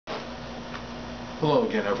Hello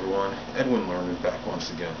again, everyone. Edwin Learnard back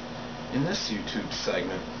once again. In this YouTube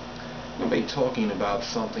segment, we'll be talking about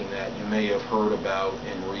something that you may have heard about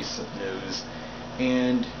in recent news,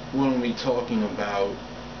 and what we'll be talking about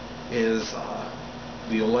is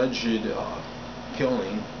the alleged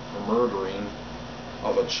killing or murdering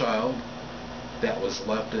of a child that was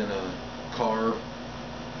left in a car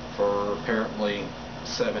for apparently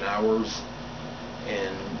 7 hours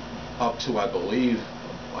and up to, I believe,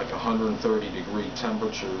 like 130-degree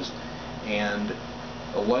temperatures, and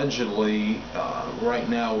allegedly right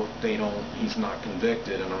now he's not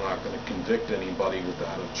convicted, and I'm not going to convict anybody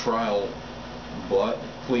without a trial, but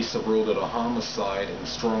police have ruled it a homicide, and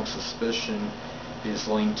strong suspicion is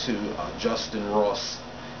linked to Justin Ross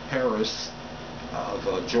Harris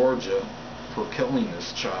of Georgia for killing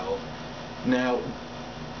this child. Now,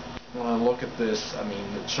 when I look at this, I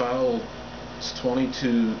mean, the child is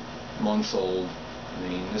 22 months old. I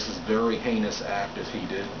mean, this is a very heinous act if he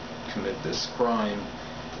did commit this crime.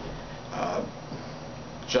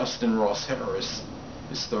 Justin Ross Harris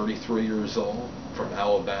is 33 years old, from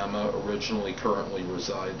Alabama, currently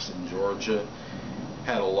resides in Georgia.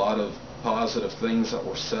 Had a lot of positive things that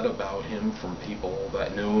were said about him from people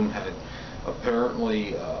that knew him. Had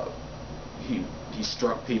apparently he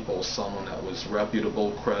struck people as someone that was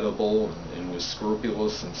reputable, credible, and was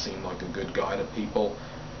scrupulous and seemed like a good guy to people.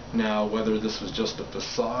 Now, whether this was just a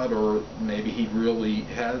facade or maybe he really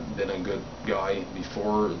had been a good guy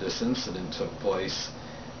before this incident took place,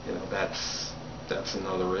 you know, that's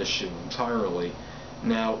another issue entirely.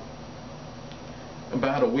 Now,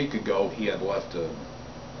 about a week ago, he had left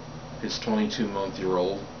his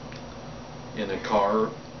 22-month-old in a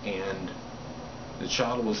car, and the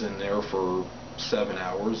child was in there for 7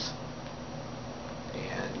 hours,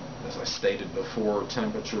 and as I stated before,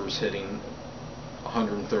 temperatures hitting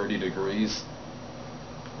 130 degrees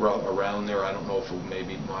around there. I don't know if it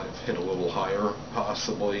maybe might have hit a little higher,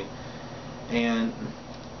 possibly. And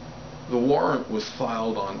the warrant was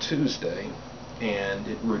filed on Tuesday, and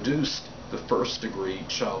it reduced the first-degree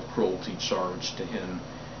child cruelty charge to him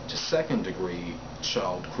to second-degree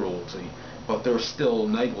child cruelty, but there's still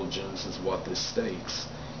negligence is what this states.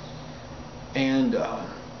 And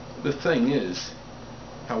the thing is,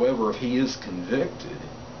 however, if he is convicted,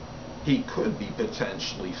 he could be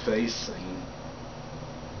potentially facing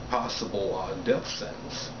possible death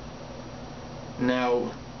sentence.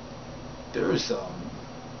 Now, there's,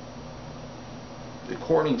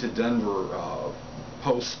 according to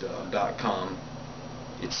DenverPost.com,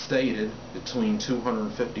 it's stated between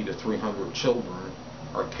 250 to 300 children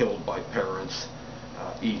are killed by parents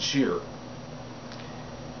each year.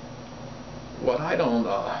 What I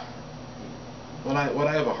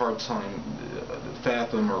have a hard time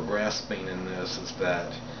fathom or grasping in this is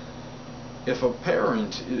that if a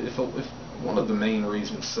parent, if one of the main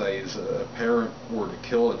reasons, say, is a parent were to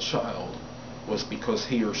kill a child was because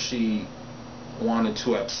he or she wanted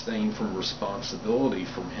to abstain from responsibility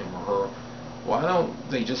from him or her, why don't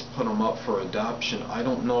they just put them up for adoption? I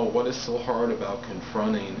don't know what is so hard about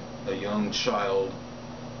confronting a young child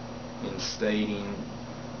and stating,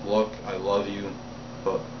 look, I love you,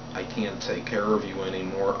 but I can't take care of you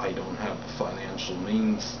anymore, I don't have the financial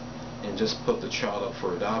means, and just put the child up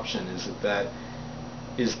for adoption. Is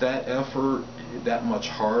that effort that much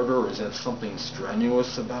harder? Is that something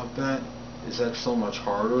strenuous about that? Is that so much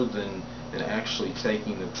harder than actually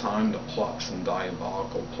taking the time to plot some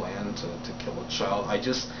diabolical plan to kill a child?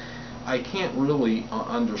 I can't really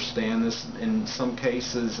understand this. In some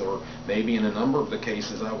cases, or maybe in a number of the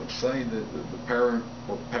cases, I would say that the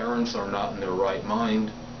parents are not in their right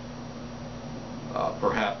mind.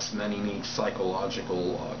 Perhaps many need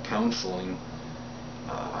psychological counseling,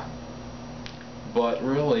 but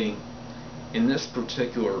really, in this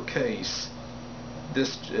particular case,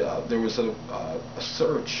 there was a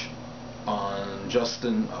search on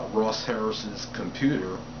Justin Ross Harris's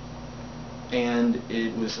computer, and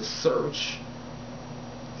it was a search.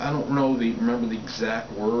 I don't remember the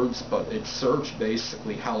exact words, but it searched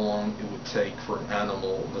basically how long it would take for an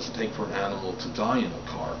animal to die in a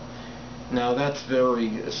car. Now, that's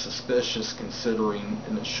very suspicious, considering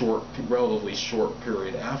in a relatively short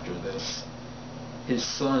period after this, his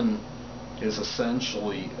son is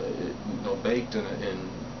essentially baked in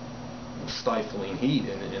stifling heat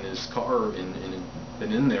in his car, and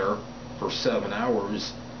been in there for 7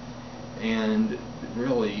 hours. And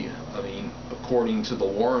really, I mean, according to the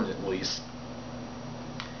warrant at least.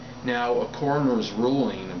 Now, a coroner's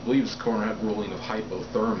ruling, I believe it's a coroner's ruling of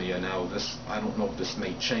hypothermia. Now, I don't know if this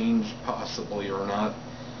may change possibly or not.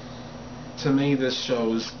 To me, this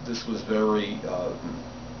shows this was very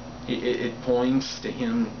it points to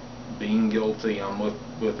him being guilty. I'm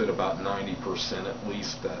with it about 90% at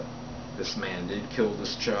least, that this man did kill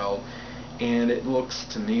this child. And it looks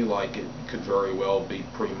to me like it could very well be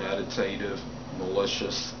premeditative,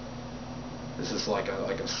 malicious. This is like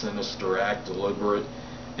a sinister act, deliberate.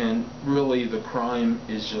 And really, the crime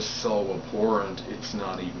is just so abhorrent, it's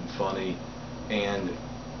not even funny. And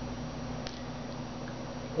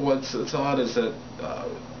what's odd is that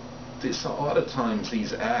a lot of times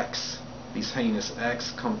these acts, these heinous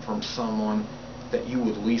acts, come from someone that you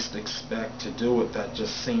would least expect to do it, that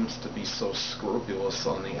just seems to be so scrupulous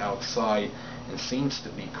on the outside and seems to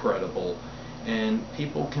be credible. And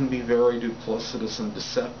people can be very duplicitous and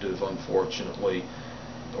deceptive, unfortunately.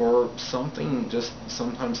 Or something just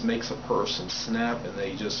sometimes makes a person snap, and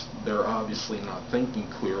they're obviously not thinking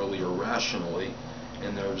clearly or rationally,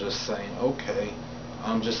 and they're just saying, okay,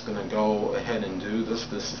 I'm just going to go ahead and do this.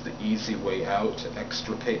 This is the easy way out to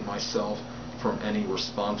extricate myself from any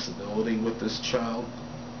responsibility with this child.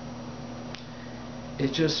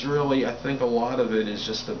 It just really, I think a lot of it is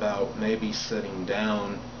just about maybe sitting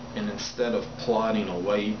down and, instead of plotting a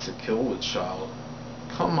way to kill the child,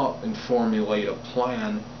 come up and formulate a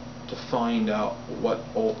plan to find out what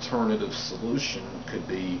alternative solution could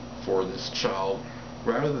be for this child,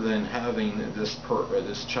 rather than having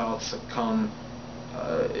this child succumb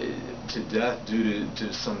to death due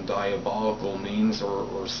to some diabolical means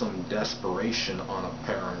or some desperation on a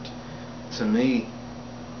parent. To me,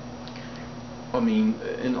 I mean,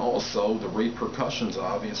 and also the repercussions,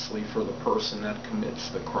 obviously, for the person that commits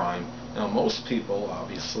the crime. Now, most people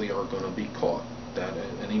obviously are going to be caught. That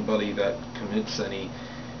anybody that commits any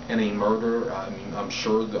murder, I mean, I'm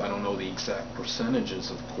sure I don't know the exact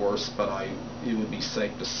percentages, of course, but it would be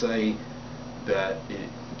safe to say that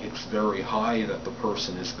it's very high that the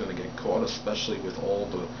person is going to get caught, especially with all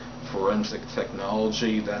the forensic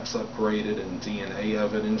technology that's upgraded and DNA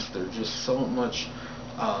evidence. There's just so much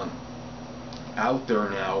out there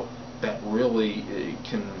now that really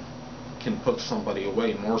can put somebody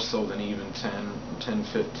away, more so than even 10,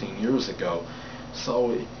 15 years ago.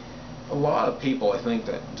 So a lot of people, I think,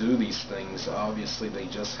 that do these things, obviously they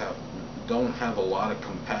just don't have a lot of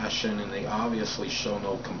compassion, and they obviously show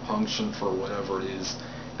no compunction for whatever it is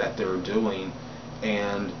that they're doing.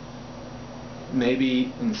 And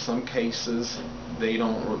maybe in some cases they're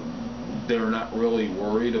not really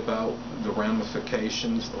worried about the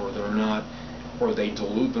ramifications, or they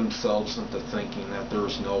delude themselves into thinking that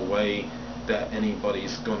there's no way that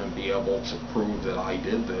anybody's going to be able to prove that I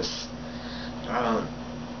did this.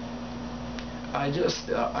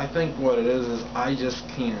 I think what it is I just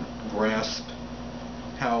can't grasp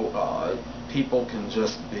how people can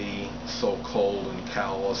just be so cold and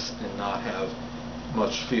callous and not have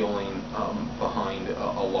much feeling behind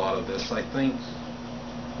a lot of this. I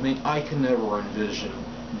mean, I can never envision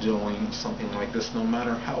doing something like this, no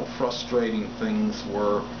matter how frustrating things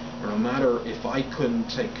were, or no matter if I couldn't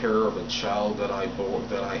take care of a child that I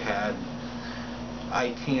had.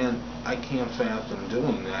 I can't fathom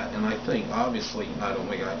doing that. And I think, obviously, I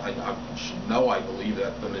should know, I believe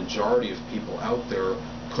that the majority of people out there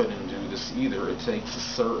couldn't do this either. It takes a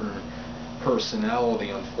certain personality,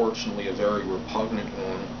 unfortunately a very repugnant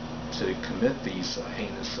one, to commit these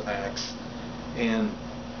heinous acts. And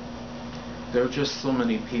there are just so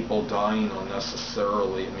many people dying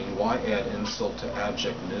unnecessarily. I mean, why add insult to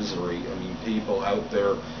abject misery? I mean, people out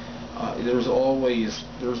there, there's always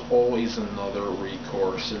another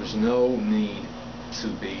recourse. There's no need to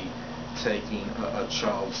be taking a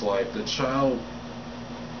child's life. The child,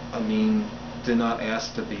 I mean, did not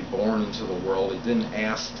ask to be born into the world. It didn't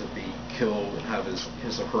ask to be killed and have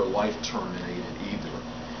his or her life terminated either.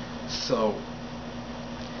 So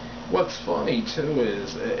what's funny too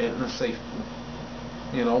is, and let's say,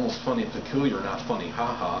 almost funny, peculiar, not funny,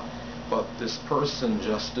 haha, but this person,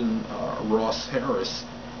 Justin Ross Harris,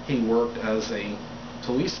 he worked as a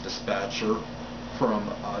police dispatcher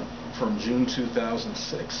from June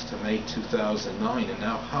 2006 to May 2009. And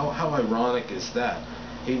now, how ironic is that?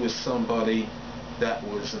 He was somebody that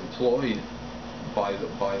was employed by the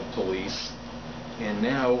police, and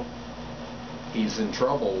now he's in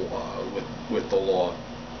trouble with the law.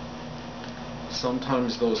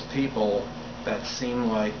 Sometimes those people that seem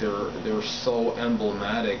like they're so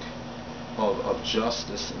emblematic of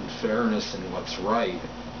justice and fairness and what's right,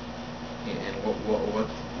 and what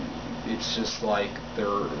it's just like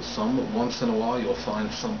once in a while you'll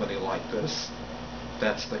find somebody like this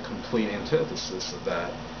that's the complete antithesis of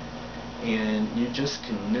that, and you just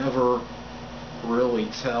can never really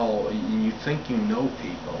tell. You think you know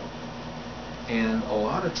people, and a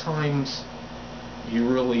lot of times you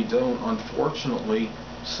really don't. Unfortunately,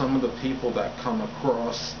 some of the people that come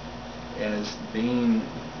across as being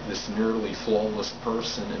this nearly flawless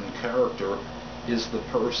person in character is the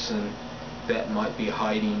person that might be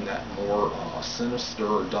hiding that more sinister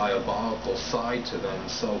or diabolical side to them.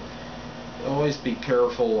 So always be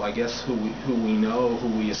careful, I guess, who we know, who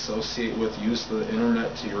we associate with. Use the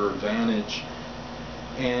internet to your advantage,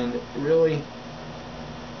 and really,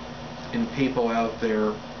 in people out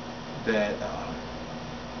there that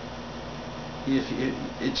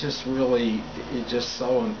it's just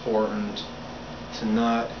so important to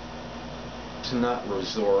not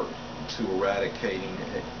resort to eradicating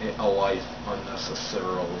a life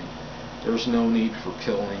unnecessarily. There's no need for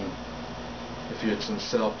killing if it's in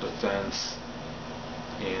self-defense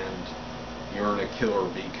and you're in a kill or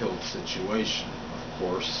be killed situation. Of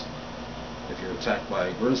course, if you're attacked by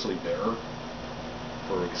a grizzly bear,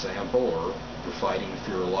 for example, or you're fighting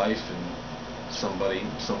for your life and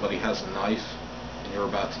somebody has a knife and you're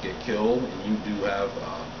about to get killed and you do have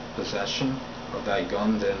possession of that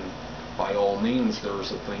gun, then by all means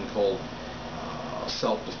there's a thing called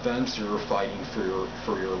self-defense. You're fighting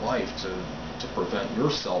for your life to prevent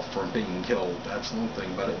yourself from being killed. That's one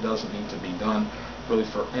thing, but it doesn't need to be done really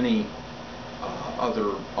for any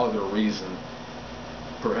other reason,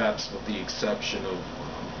 perhaps with the exception of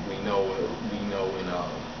we know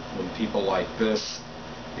when people like this,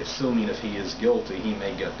 assuming if he is guilty, he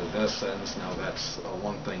may get the death sentence. Now that's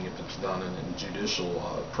one thing if it's done in a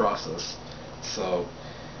judicial process. So,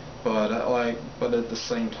 but at the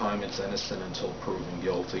same time, it's innocent until proven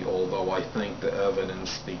guilty. Although I think the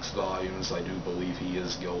evidence speaks volumes, I do believe he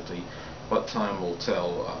is guilty. But time will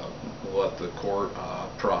tell. We'll let the court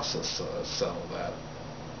process settle that.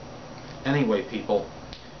 Anyway, people,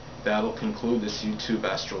 that'll conclude this YouTube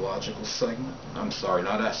astrological segment. I'm sorry,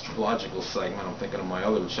 not astrological segment. I'm thinking of my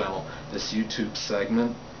other channel. This YouTube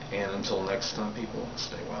segment. And until next time, people,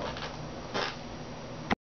 stay well.